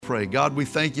pray. God, we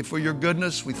thank you for your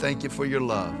goodness. We thank you for your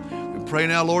love. We pray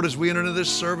now, Lord, as we enter into this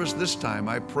service this time,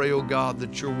 I pray, oh God,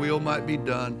 that your will might be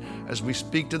done as we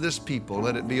speak to this people.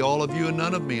 Let it be all of you and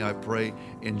none of me, I pray.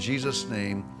 In Jesus'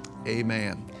 name,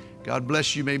 amen. God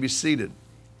bless you. You may be seated.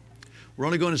 We're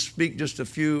only going to speak just a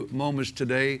few moments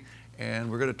today,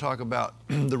 and we're going to talk about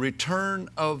the return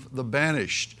of the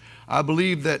banished. I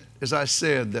believe that, as I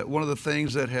said, that one of the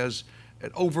things that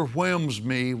it overwhelms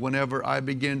me whenever I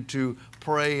begin to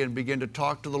pray and begin to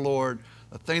talk to the Lord,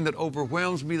 the thing that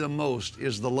overwhelms me the most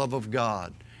is the love of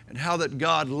God, and how that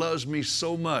God loves me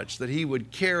so much that He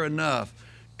would care enough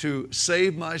to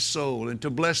save my soul and to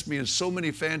bless me in so many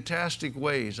fantastic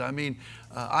ways. I mean,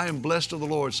 I am blessed of the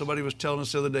Lord. Somebody was telling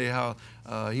us the other day how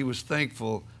he was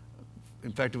thankful.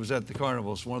 In fact, it was at the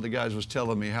carnivals. One of the guys was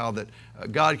telling me how that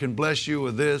God can bless you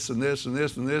with this and this and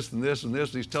this and this and this and this.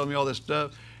 And he's telling me all this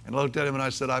stuff. And I looked at him and I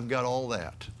said, I've got all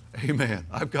that. Amen.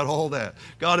 I've got all that.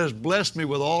 God has blessed me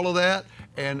with all of that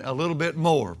and a little bit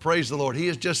more. Praise the Lord. He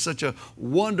is just such a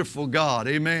wonderful God.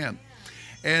 Amen.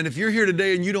 And if you're here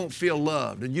today and you don't feel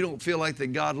loved and you don't feel like that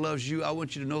God loves you, I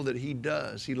want you to know that He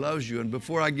does. He loves you. And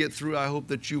before I get through, I hope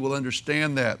that you will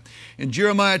understand that. In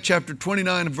Jeremiah chapter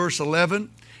 29 and verse 11,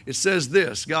 it says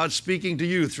this, God speaking to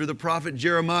you through the prophet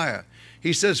Jeremiah.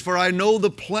 He says, for I know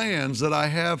the plans that I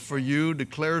have for you,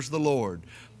 declares the Lord.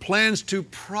 Plans to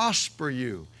prosper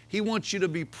you. He wants you to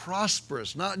be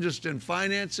prosperous, not just in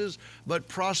finances, but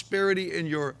prosperity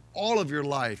in all of your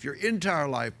life, your entire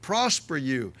life. Prosper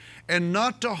you and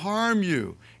not to harm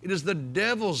you. It is the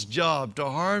devil's job to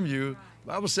harm you.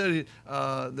 The Bible said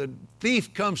the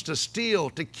thief comes to steal,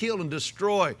 to kill, and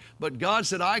destroy. But God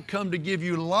said, I come to give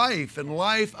you life and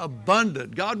life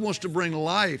abundant. God wants to bring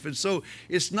life. And so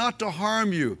it's not to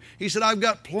harm you. He said, I've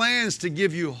got plans to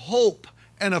give you hope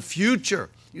and a future.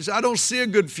 You say, I don't see a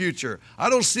good future. I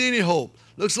don't see any hope.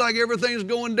 Looks like everything's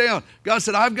going down. God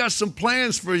said, I've got some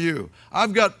plans for you.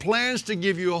 I've got plans to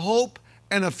give you hope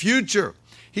and a future.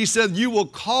 He said, you will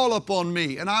call upon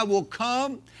me and I will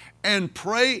come and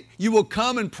pray. You will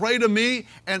come and pray to me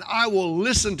and I will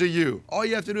listen to you. All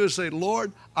you have to do is say,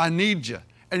 Lord, I need you.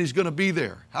 And He's going to be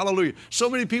there. Hallelujah. So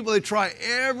many people, they try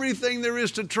everything there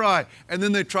is to try, and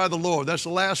then they try the Lord. That's the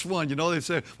last one. You know, they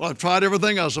say, well, I've tried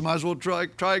everything else. I might as well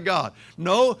try God.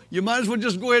 No, you might as well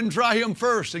just go ahead and try Him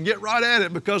first and get right at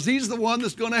it, because He's the one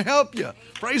that's going to help you.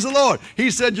 Praise the Lord. He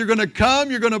said, you're going to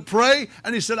come, you're going to pray,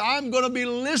 and He said, I'm going to be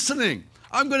listening.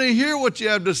 I'm going to hear what you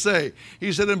have to say.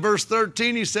 He said in verse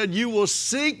 13, He said, you will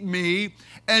seek me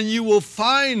and you will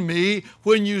find me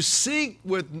when you seek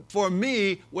for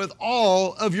me with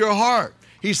all of your heart.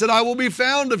 He said, I will be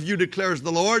found of you, declares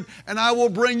the Lord, and I will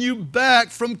bring you back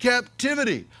from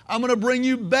captivity. I'm going to bring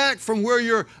you back from where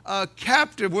you're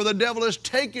captive, where the devil has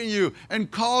taken you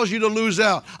and caused you to lose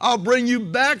out. I'll bring you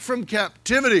back from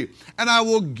captivity, and I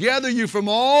will gather you from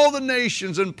all the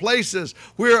nations and places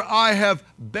where I have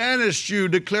banished you,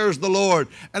 declares the Lord,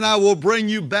 and I will bring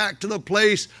you back to the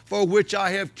place for which I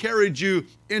have carried you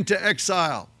into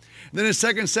exile. Then in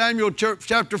 2 Samuel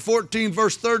chapter 14,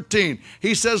 verse 13,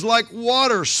 he says, like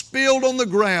water spilled on the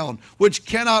ground, which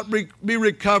cannot be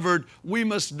recovered, we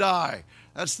must die.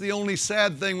 That's the only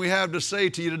sad thing we have to say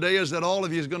to you today, is that all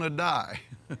of you is going to die.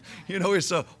 You know,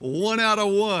 it's a 1 out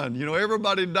of 1. You know,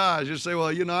 everybody dies. You say,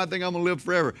 well, you know, I think I'm going to live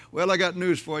forever. Well, I got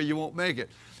news for you. You won't make it.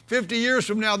 50 years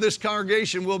from now, this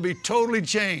congregation will be totally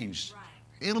changed.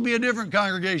 It'll be a different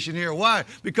congregation here. Why?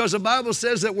 Because the Bible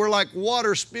says that we're like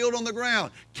water spilled on the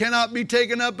ground, cannot be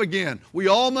taken up again. We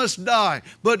all must die.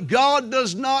 But God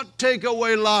does not take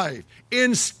away life.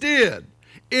 Instead,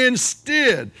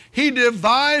 He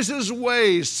devises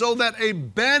ways so that a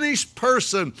banished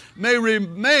person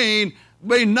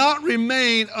may not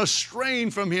remain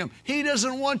estranged from Him. He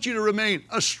doesn't want you to remain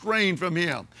estranged from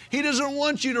Him. He doesn't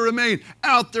want you to remain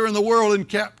out there in the world in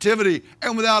captivity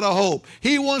and without a hope.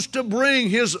 He wants to bring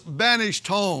His banished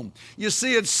home. You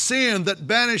see, it's sin that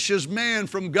banishes man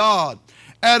from God.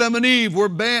 Adam and Eve were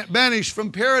banished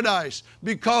from paradise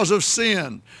because of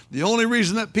sin. The only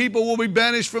reason that people will be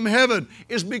banished from heaven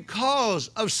is because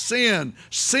of sin.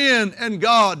 Sin and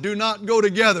God do not go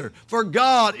together, for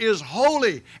God is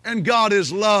holy and God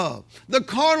is love. The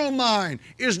carnal mind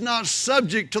is not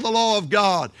subject to the law of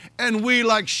God, and we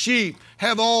like sheep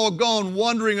have all gone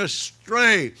wandering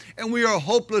astray, and we are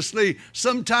hopelessly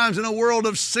sometimes in a world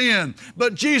of sin.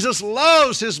 But Jesus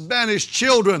loves His banished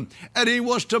children, and He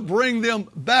wants to bring them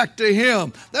back to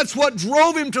Him. That's what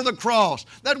drove Him to the cross.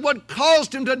 That's what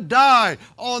caused Him to die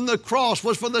on the cross,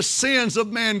 was for the sins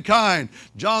of mankind.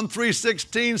 John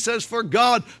 3:16 says, for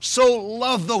God so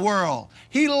loved the world.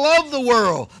 He loved the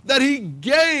world that He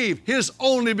gave His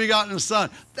only begotten Son.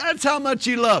 That's how much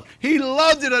He loved. He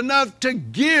loved it enough to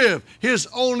give His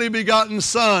only begotten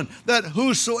Son, that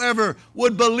whosoever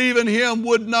would believe in Him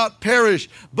would not perish,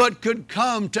 but could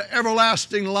come to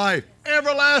everlasting life.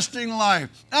 Everlasting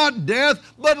life. Not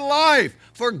death, but life.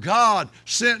 For God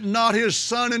sent not His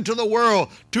Son into the world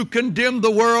to condemn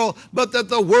the world, but that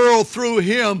the world through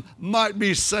Him might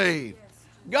be saved.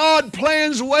 God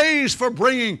plans ways for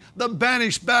bringing the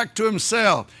banished back to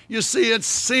Himself. You see, it's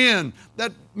sin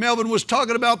that Melvin was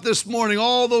talking about this morning,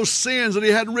 all those sins that he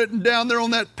had written down there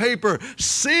on that paper.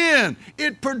 Sin,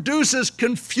 it produces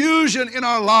confusion in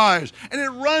our lives, and it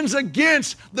runs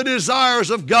against the desires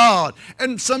of God.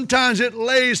 And sometimes it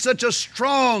lays such a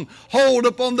strong hold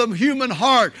upon the human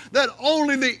heart that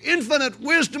only the infinite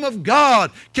wisdom of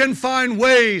God can find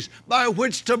ways by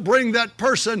which to bring that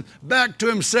person back to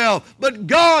Himself. But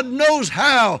God knows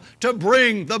how to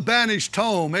bring the banished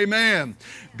home. Amen.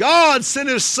 God sent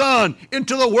His Son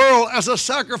into the world as a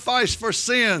sacrifice for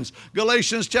sins.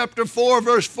 Galatians chapter 4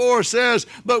 verse 4 says,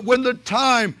 but when the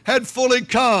time had fully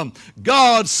come,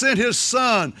 God sent His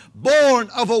Son, born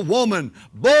of a woman,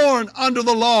 born under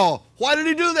the law. Why did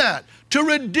He do that? To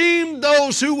redeem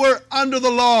those who were under the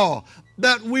law,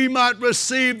 that we might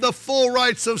receive the full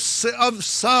rights of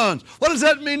sons. What does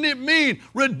that mean? It means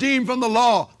redeemed from the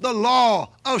law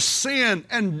of sin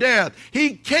and death.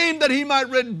 He came that He might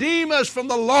redeem us from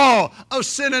the law of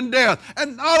sin and death.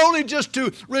 And not only just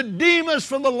to redeem us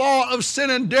from the law of sin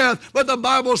and death, but the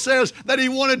Bible says that He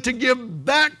wanted to give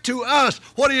back to us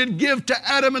what He had given to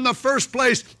Adam in the first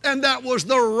place, and that was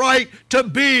the right to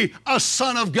be a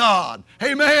son of God.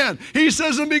 Amen. He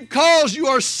says, and because you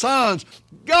are sons,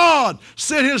 God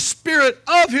sent His Spirit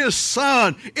of His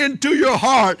Son into your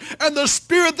heart, and the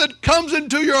Spirit that comes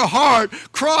into your heart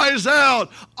cries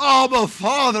out, Abba,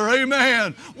 Father.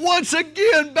 Amen. Once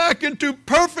again, back into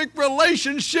perfect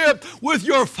relationship with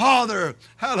your Father.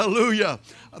 Hallelujah.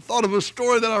 I thought of a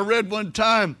story that I read one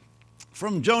time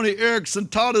from Joni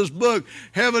Eareckson Tada's book,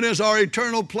 Heaven is Our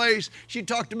Eternal Place. She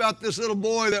talked about this little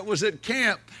boy that was at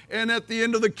camp, and at the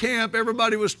end of the camp,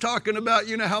 everybody was talking about,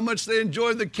 how much they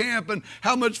enjoyed the camp and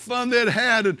how much fun they'd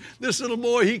had. And this little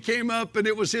boy, he came up, and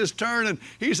it was his turn, and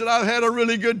he said, I've had a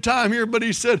really good time here, but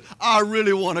he said, I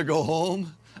really want to go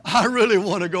home. I really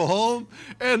want to go home.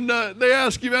 And they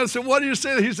asked him, I said, what do you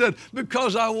say? He said,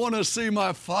 because I want to see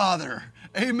my Father.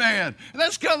 Amen. And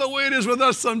that's kind of the way it is with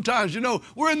us sometimes.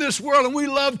 We're in this world and we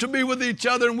love to be with each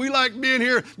other, and we like being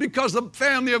here because the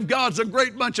family of God's a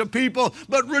great bunch of people,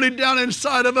 but really down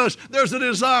inside of us, there's a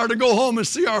desire to go home and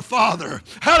see our Father.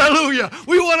 Hallelujah.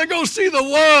 We want to go see the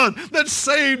one that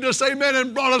saved us, amen,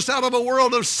 and brought us out of a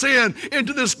world of sin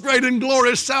into this great and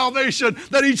glorious salvation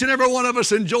that each and every one of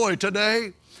us enjoy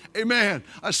today. Amen.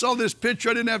 I saw this picture.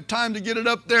 I didn't have time to get it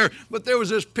up there, but there was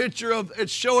this picture of it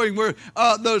showing where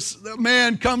the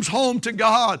man comes home to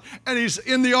God, and he's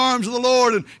in the arms of the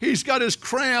Lord, and he's got his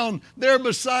crown there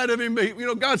beside of him.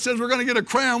 God says we're going to get a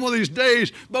crown one of these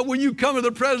days, but when you come to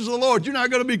the presence of the Lord, you're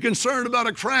not going to be concerned about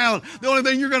a crown. The only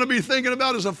thing you're going to be thinking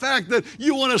about is the fact that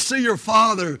you want to see your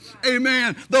Father.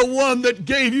 Amen. The one that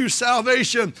gave you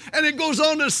salvation. And it goes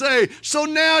on to say, so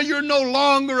now you're no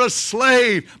longer a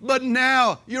slave, but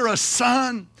now you're a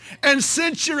son. And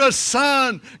since you're a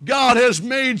son, God has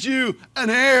made you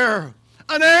an heir.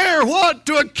 An heir, what?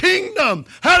 To a kingdom.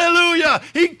 Hallelujah.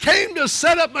 He came to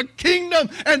set up a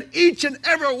kingdom, and each and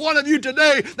every one of you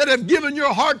today that have given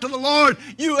your heart to the Lord,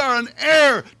 you are an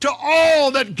heir to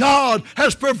all that God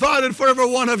has provided for every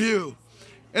one of you.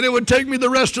 And it would take me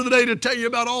the rest of the day to tell you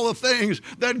about all the things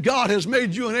that God has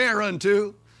made you an heir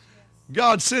unto.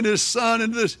 God sent His Son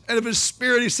into this, and of His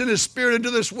Spirit, He sent His Spirit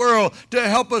into this world to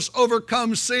help us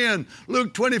overcome sin.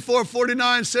 Luke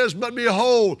 24:49 says, but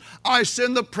behold, I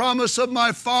send the promise of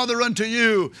my Father unto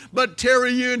you, but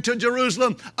tarry you into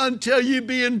Jerusalem until you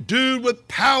be endued with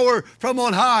power from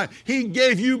on high. He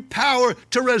gave you power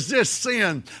to resist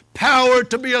sin, power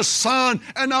to be a son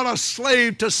and not a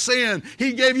slave to sin.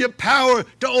 He gave you power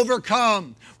to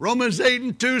overcome. Romans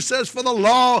 8:2 says, for the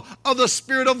law of the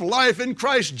Spirit of life in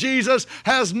Christ Jesus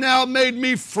has now made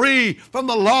me free from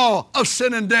the law of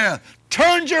sin and death.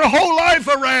 Turned your whole life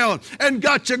around and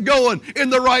got you going in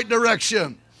the right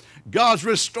direction. God's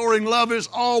restoring love is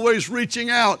always reaching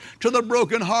out to the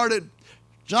brokenhearted.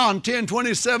 John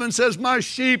 10:27 says, my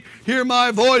sheep hear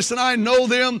my voice, and I know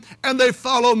them, and they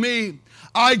follow me.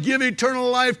 I give eternal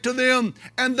life to them,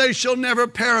 and they shall never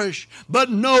perish, but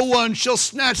no one shall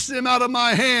snatch them out of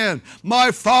my hand.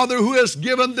 My Father who has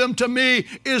given them to me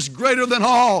is greater than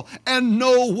all, and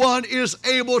no one is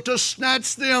able to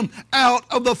snatch them out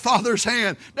of the Father's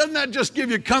hand. Doesn't that just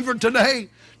give you comfort today?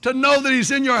 To know that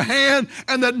He's in your hand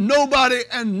and that nobody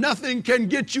and nothing can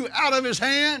get you out of His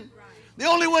hand. The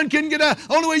only one can get out,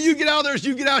 only way you get out of there is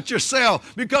you get out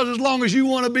yourself. Because as long as you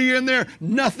want to be in there,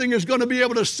 nothing is going to be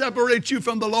able to separate you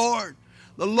from the Lord.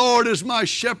 The Lord is my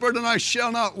shepherd and I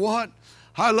shall not want.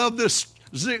 I love this.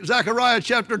 Zechariah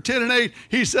chapter 10 and 8,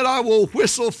 he said, I will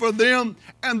whistle for them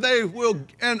and I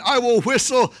will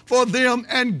whistle for them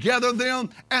and gather them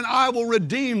and I will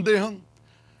redeem them.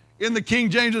 In the King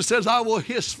James it says, I will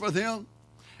hiss for them.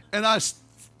 And I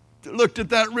looked at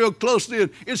that real closely,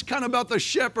 and it's kind of about the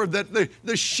shepherd, that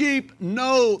the sheep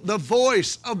know the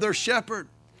voice of their shepherd.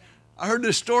 I heard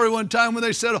this story one time when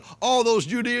they said all those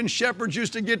Judean shepherds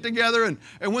used to get together, and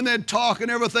when they'd talk and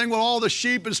everything, well, all the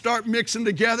sheep would start mixing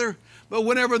together. But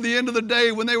whenever at the end of the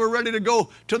day, when they were ready to go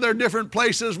to their different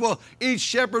places, well, each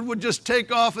shepherd would just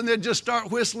take off and they'd just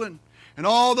start whistling. And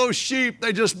all those sheep,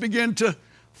 they just begin to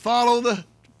follow the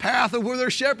path of where their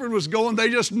shepherd was going. They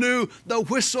just knew the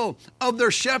whistle of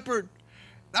their shepherd.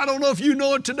 I don't know if you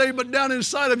know it today, but down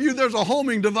inside of you, there's a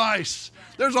homing device.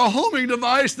 There's a homing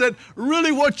device that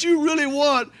really what you really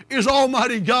want is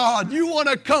Almighty God. You want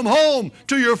to come home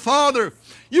to your Father.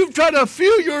 You've tried to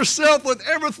fill yourself with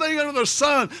everything under the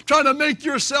sun, trying to make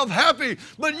yourself happy,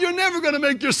 but you're never going to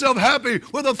make yourself happy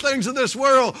with the things of this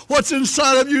world. What's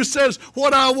inside of you says,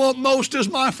 what I want most is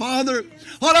my Father.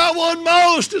 What I want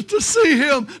most is to see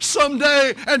Him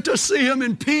someday and to see Him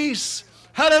in peace.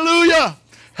 Hallelujah.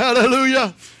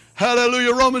 Hallelujah.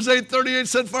 Hallelujah. Romans 8:38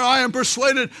 said, for I am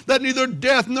persuaded that neither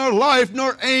death, nor life,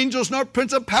 nor angels, nor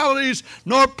principalities,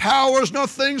 nor powers, nor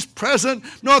things present,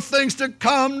 nor things to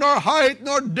come, nor height,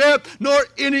 nor depth, nor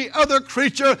any other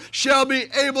creature shall be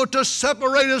able to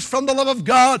separate us from the love of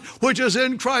God, which is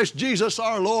in Christ Jesus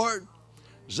our Lord.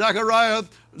 Jeremiah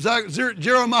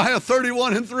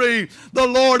 31:3, the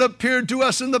Lord appeared to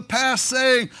us in the past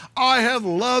saying, I have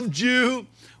loved you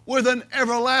with an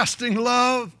everlasting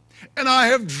love. And I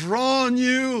have drawn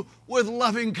you with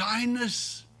loving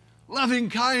kindness. Loving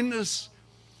kindness.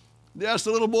 They asked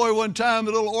the little boy one time,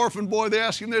 the little orphan boy, they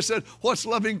asked him, they said, what's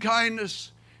loving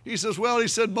kindness? He says, well, he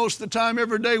said, most of the time,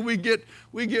 every day we get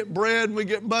bread and we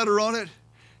get butter on it.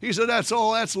 He said, that's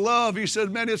all, that's love. He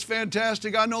said, man, it's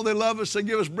fantastic. I know they love us. They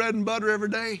give us bread and butter every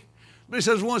day. But he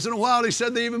says, once in a while, he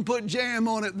said, they even put jam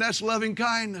on it, and that's loving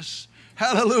kindness.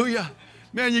 Hallelujah.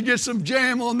 Man, you get some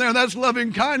jam on there, that's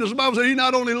loving kindness. The Bible says He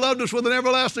not only loved us with an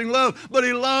everlasting love, but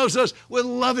He loves us with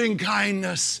loving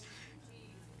kindness.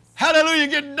 Hallelujah, you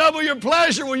get double your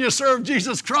pleasure when you serve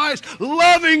Jesus Christ.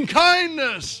 Loving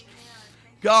kindness.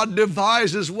 God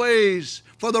devises ways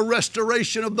for the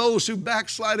restoration of those who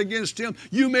backslide against Him.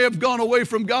 You may have gone away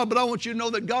from God, but I want you to know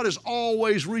that God is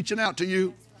always reaching out to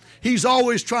you. He's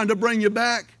always trying to bring you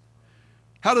back.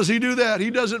 How does He do that?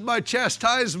 He does it by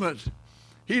chastisement.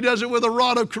 He does it with a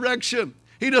rod of correction.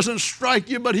 He doesn't strike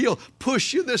you, but He'll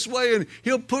push you this way and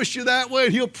He'll push you that way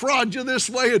and He'll prod you this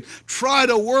way and try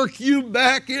to work you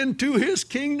back into His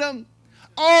kingdom.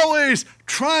 Always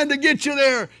trying to get you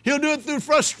there. He'll do it through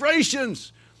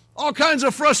frustrations. All kinds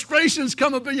of frustrations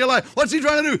come up in your life. What's He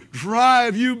trying to do?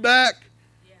 Drive you back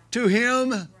to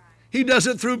Him. He does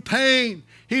it through pain.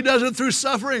 He does it through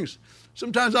sufferings.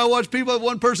 Sometimes I watch people,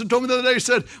 one person told me the other day,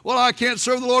 said, well, I can't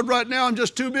serve the Lord right now. I'm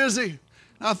just too busy.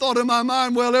 I thought in my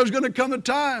mind, well, there's going to come a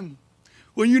time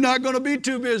when you're not going to be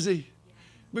too busy,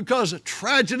 because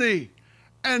tragedy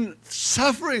and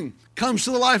suffering comes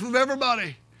to the life of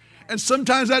everybody. And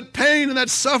sometimes that pain and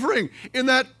that suffering in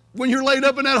that, when you're laid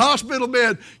up in that hospital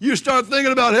bed, you start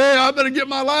thinking about, hey, I better get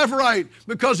my life right,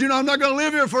 because, I'm not going to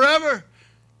live here forever.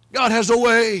 God has a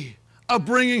way of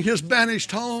bringing His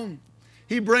banished home.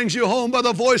 He brings you home by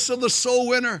the voice of the soul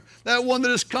winner, that one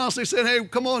that is constantly saying, hey,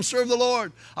 come on, serve the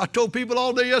Lord. I told people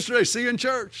all day yesterday, see you in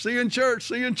church, see you in church,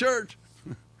 see you in church.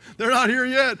 They're not here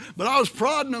yet, but I was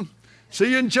prodding them.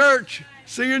 See you in church,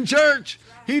 see you in church.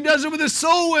 He does it with His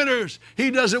soul winners.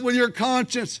 He does it with your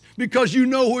conscience, because you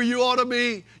know where you ought to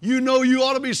be. You know you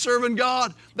ought to be serving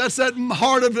God. That's that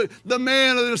heart of the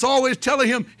man that is always telling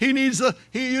him you need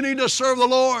to serve the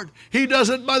Lord. He does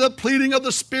it by the pleading of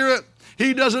the Spirit.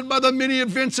 He does it by the many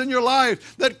events in your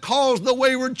life that cause the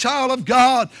wayward child of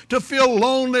God to feel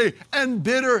lonely and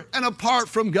bitter and apart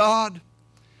from God.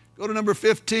 Go to number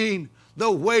 15. The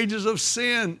wages of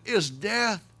sin is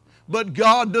death, but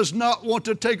God does not want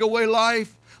to take away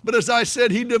life. But as I said,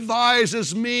 He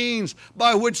devises means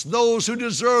by which those who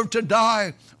deserve to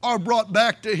die are brought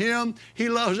back to Him. He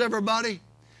loves everybody.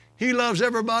 He loves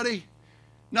everybody.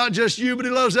 Not just you, but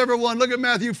He loves everyone. Look at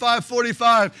Matthew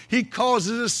 5:45. He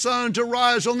causes His sun to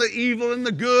rise on the evil and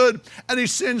the good, and He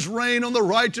sends rain on the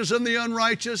righteous and the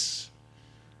unrighteous.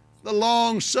 The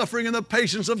long suffering and the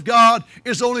patience of God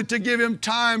is only to give him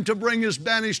time to bring his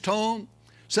banished home.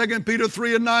 2 Peter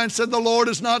 3:9 said, the Lord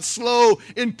is not slow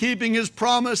in keeping his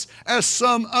promise, as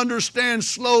some understand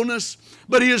slowness,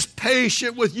 but he is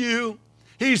patient with you.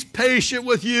 He's patient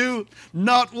with you,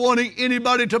 not wanting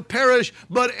anybody to perish,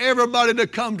 but everybody to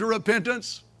come to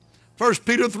repentance. 1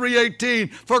 Peter 3:18,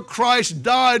 for Christ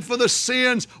died for the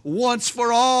sins once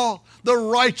for all, the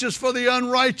righteous for the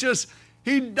unrighteous.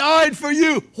 He died for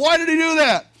you. Why did he do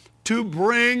that? To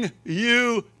bring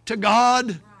you to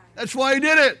God. That's why he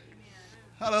did it.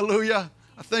 Hallelujah.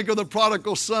 I think of the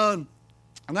prodigal son,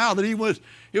 and how that he was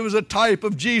a type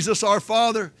of Jesus our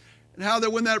Father, and how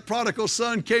that when that prodigal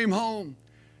son came home,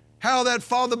 how that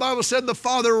father, the Bible said the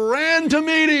father ran to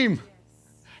meet him.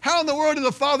 How in the world did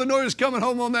the father know he was coming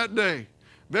home on that day?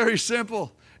 Very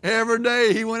simple. Every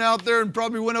day he went out there and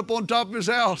probably went up on top of his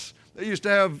house. They used to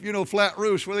have, flat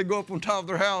roofs where they go up on top of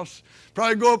their house.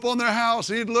 Probably go up on their house,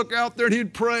 and he'd look out there and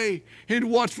he'd pray. He'd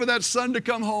watch for that son to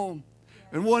come home.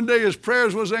 And one day his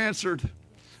prayers was answered.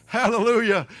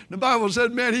 Hallelujah. The Bible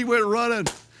said, man, he went running.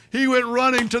 He went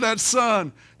running to that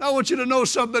son. Now I want you to know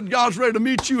something. God's ready to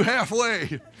meet you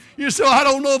halfway. You say, I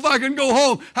don't know if I can go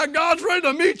home. God's ready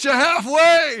to meet you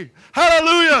halfway.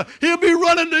 Hallelujah. He'll be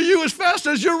running to you as fast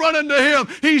as you're running to him.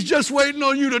 He's just waiting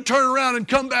on you to turn around and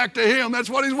come back to him. That's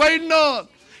what he's waiting on.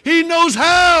 He knows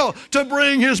how to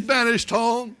bring his banished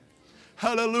home.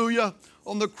 Hallelujah.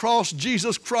 On the cross,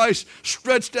 Jesus Christ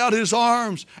stretched out his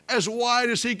arms as wide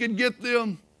as he could get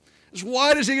them. As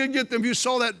wide as he could get them. You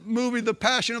saw that movie, The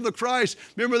Passion of the Christ.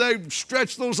 Remember, they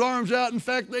stretched those arms out. In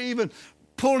fact, they even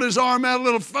pulled his arm out a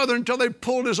little further until they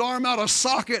pulled his arm out of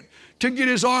socket to get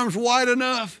his arms wide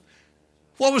enough.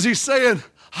 What was he saying?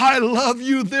 I love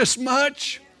you this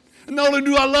much. And not only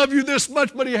do I love you this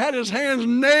much, but he had his hands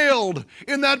nailed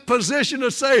in that position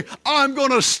to say, I'm going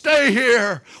to stay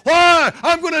here. Why?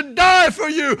 I'm going to die for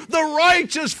you, the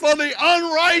righteous for the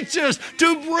unrighteous,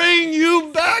 to bring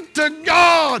you back to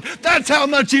God. That's how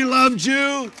much he loved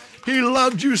you. He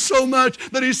loved you so much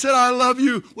that he said, I love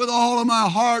you with all of my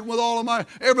heart, with all of my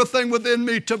everything within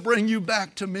me, to bring you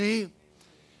back to me.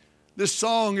 This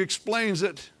song explains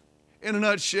it in a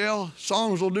nutshell.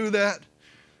 Songs will do that. It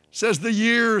says the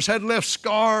years had left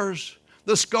scars.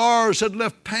 The scars had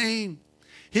left pain.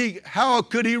 How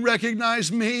could he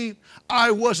recognize me? I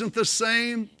wasn't the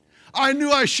same. I knew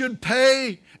I should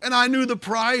pay, and I knew the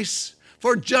price.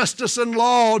 For justice and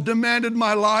law demanded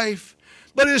my life.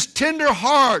 But his tender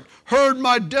heart heard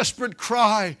my desperate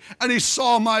cry, and he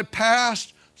saw my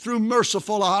past through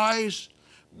merciful eyes.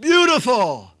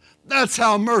 Beautiful! That's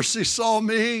how mercy saw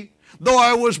me. Though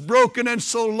I was broken and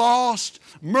so lost,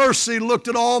 mercy looked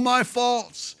at all my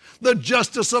faults. The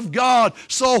justice of God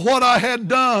saw what I had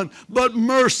done, but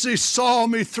mercy saw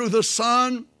me through the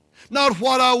sun. Not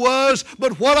what I was,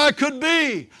 but what I could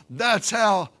be. That's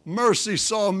how mercy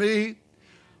saw me.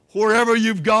 Wherever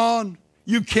you've gone,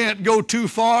 you can't go too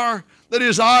far, that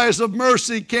his eyes of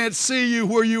mercy can't see you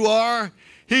where you are.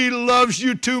 He loves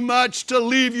you too much to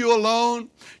leave you alone.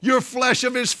 You're flesh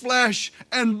of his flesh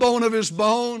and bone of his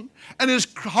bone. And his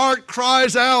heart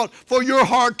cries out for your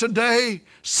heart today.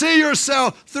 See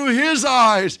yourself through his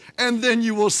eyes, and then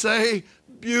you will say,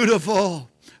 beautiful.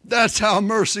 That's how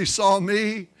mercy saw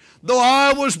me. Though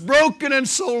I was broken and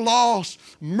so lost,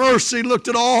 mercy looked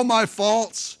at all my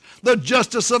faults. The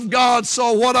justice of God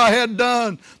saw what I had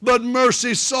done, but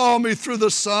mercy saw me through the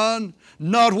sun.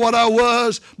 Not what I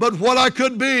was, but what I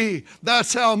could be.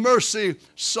 That's how mercy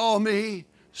saw me.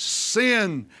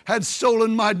 Sin had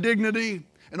stolen my dignity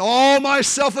and all my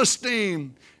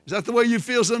self-esteem. Is that the way you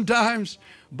feel sometimes?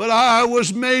 But I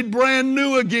was made brand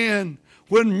new again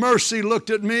when mercy looked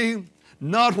at me.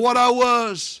 Not what I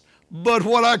was, but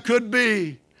what I could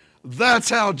be. That's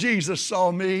how Jesus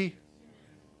saw me.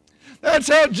 That's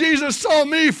how Jesus saw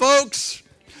me, folks.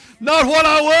 Not what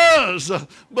I was,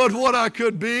 but what I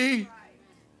could be.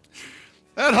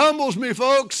 That humbles me,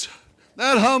 folks.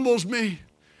 That humbles me.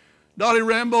 Dottie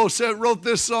Rambo wrote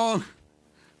this song.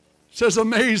 It says,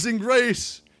 Amazing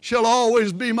grace shall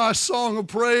always be my song of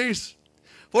praise.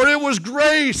 For it was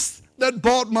grace that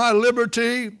bought my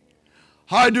liberty.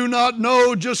 I do not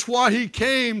know just why he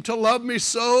came to love me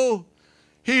so.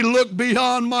 He looked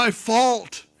beyond my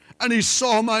fault and he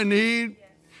saw my need.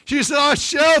 She said, I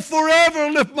shall forever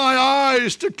lift my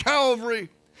eyes to Calvary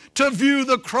to view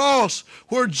the cross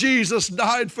where Jesus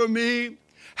died for me.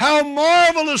 How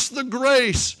marvelous the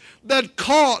grace that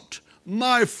caught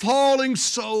my falling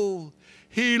soul.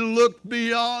 He looked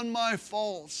beyond my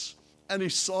faults and he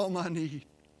saw my need.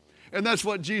 And that's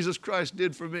what Jesus Christ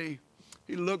did for me.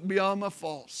 He looked beyond my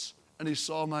faults and he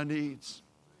saw my needs.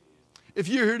 If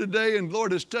you're here today and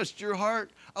Lord has touched your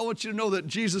heart, I want you to know that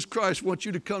Jesus Christ wants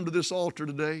you to come to this altar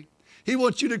today. He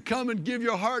wants you to come and give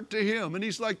your heart to Him. And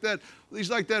He's like that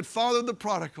father of the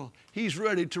prodigal. He's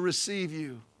ready to receive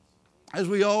you. As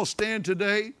we all stand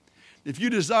today, if you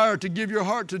desire to give your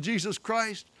heart to Jesus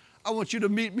Christ, I want you to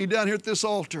meet me down here at this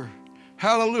altar.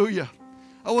 Hallelujah.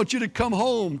 I want you to come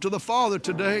home to the Father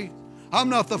today. I'm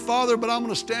not the Father, but I'm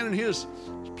going to stand in His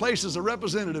place as a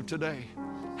representative today.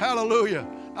 Hallelujah.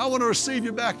 I want to receive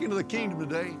you back into the kingdom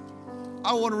today.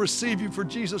 I want to receive you for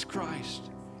Jesus Christ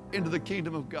into the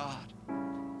kingdom of God.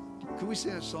 Can we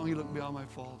sing that song, You Look Beyond My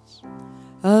Faults?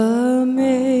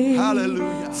 Amazing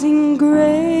Hallelujah.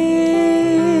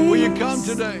 Grace. Will you come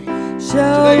today?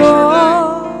 Shall Today's your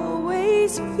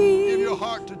always be. Give your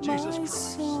heart to Jesus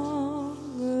Christ.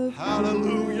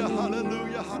 Hallelujah,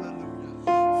 hallelujah,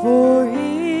 hallelujah. For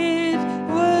it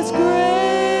was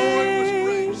grace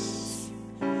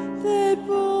that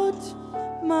bought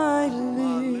my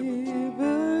liberty.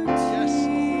 Yes,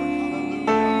 Lord.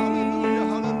 Hallelujah, hallelujah,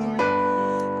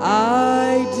 hallelujah.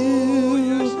 I do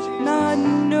yes, Jesus. not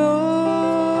know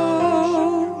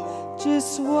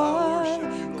just why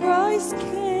Christ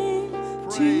came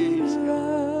to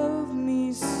love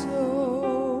me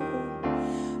so,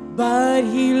 but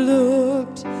He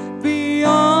looked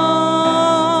beyond